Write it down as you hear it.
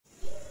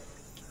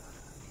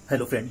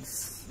Hello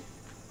friends,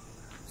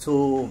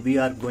 so we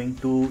are going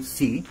to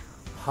see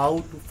how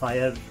to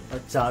fire a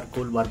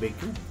charcoal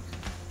barbecue.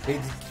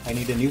 I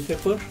need a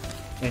newspaper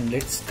and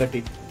let's cut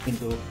it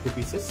into 2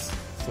 pieces.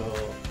 So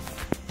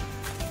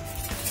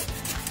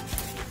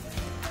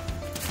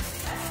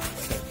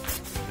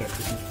cut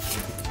it into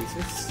 2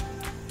 pieces,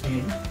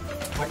 and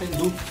what I'll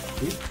do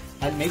is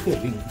I'll make a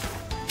ring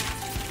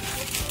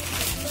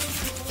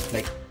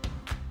like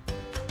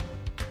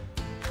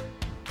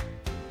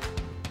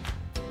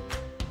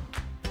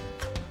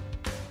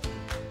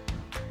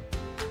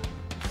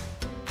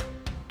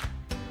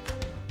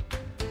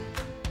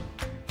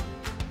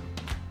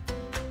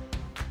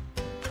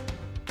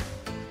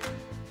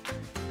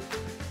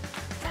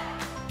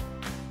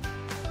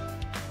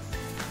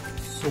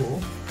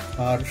so.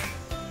 Our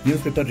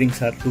newspaper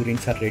rings are 2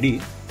 rings are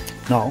ready.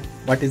 Now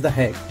what is the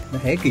hack? The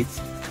hack is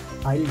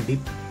I'll dip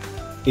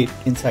it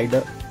inside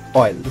the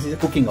oil. This is a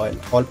cooking oil,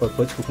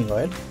 all-purpose cooking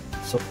oil.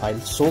 So I'll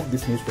soak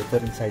this newspaper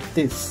inside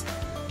this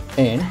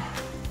and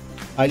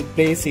I'll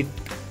place it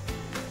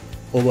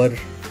over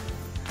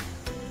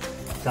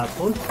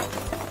charcoal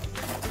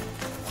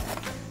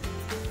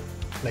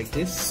like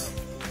this,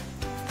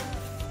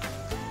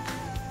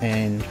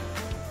 and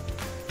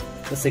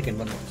the second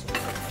one also.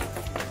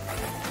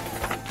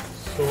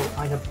 So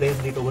I have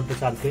placed it over the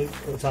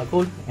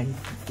charcoal and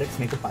let's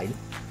make a pile.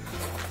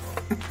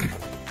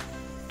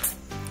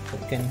 I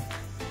can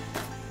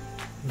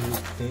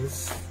use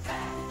this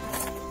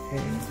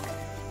and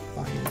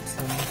pile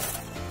some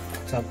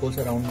charcoals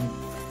around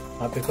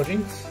our paper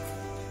rings,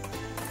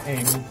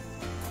 and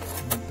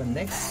the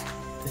next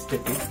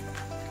step is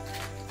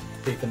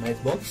take a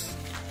match box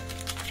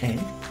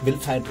and we'll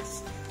fire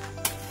this.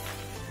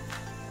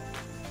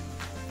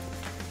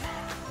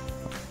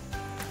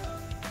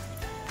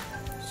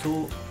 So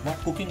what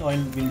cooking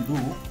oil will do,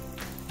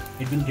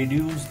 it will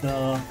reduce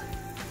the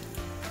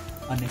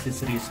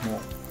unnecessary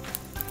smoke.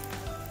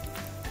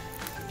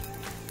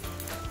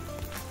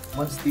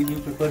 Once the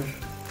newspaper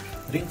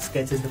rings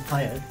catches the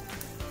fire,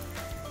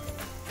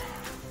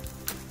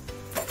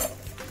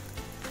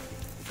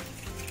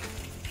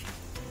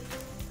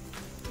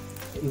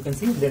 you can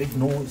see there is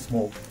no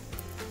smoke.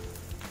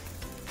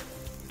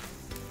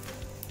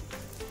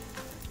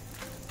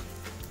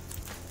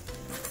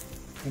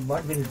 And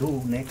what we'll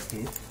do next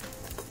is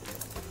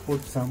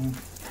put some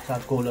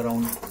charcoal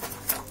around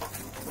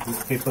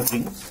these paper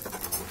rings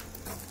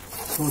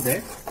so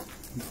that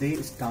they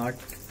start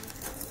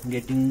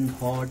getting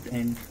hot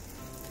and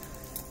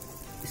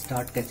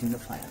start catching the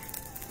fire.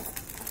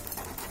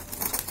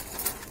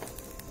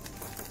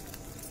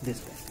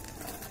 This way.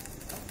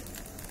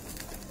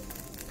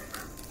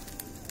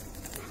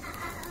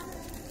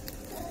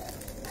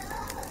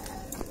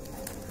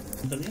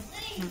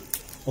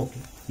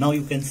 Okay, now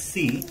you can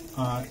see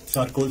our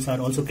charcoals are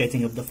also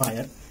catching up the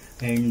fire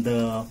and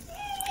the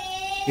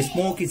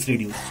smoke is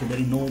reduced, so there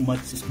is no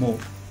much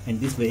smoke. And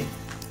this way,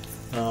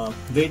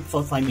 wait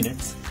for 5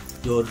 minutes,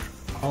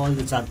 all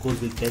the charcoals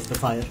will catch the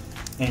fire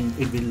and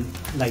it will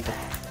light up.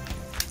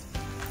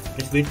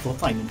 Let's wait for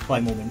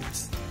 5 more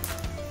minutes.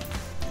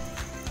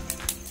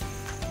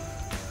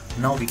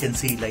 Now we can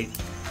see like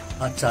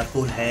our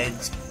charcoal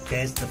has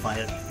catch the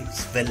fire.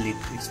 It's well lit,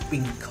 it's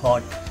pink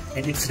hot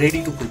and it's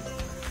ready to cook.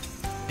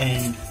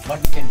 And what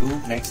we can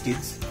do next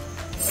is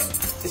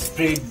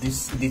spread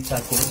these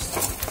charcoals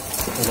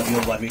over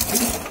your barbecue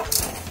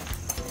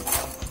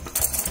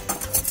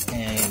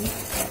and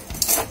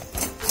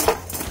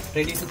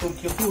ready to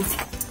cook your food.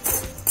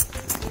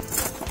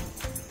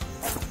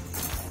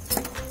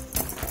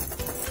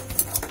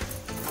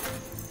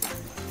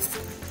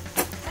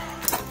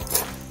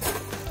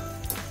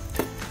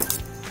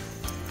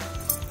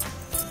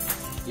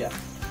 Yeah,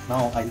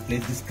 now I'll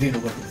place this grill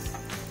over this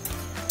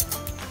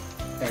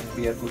and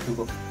we are good to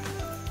go.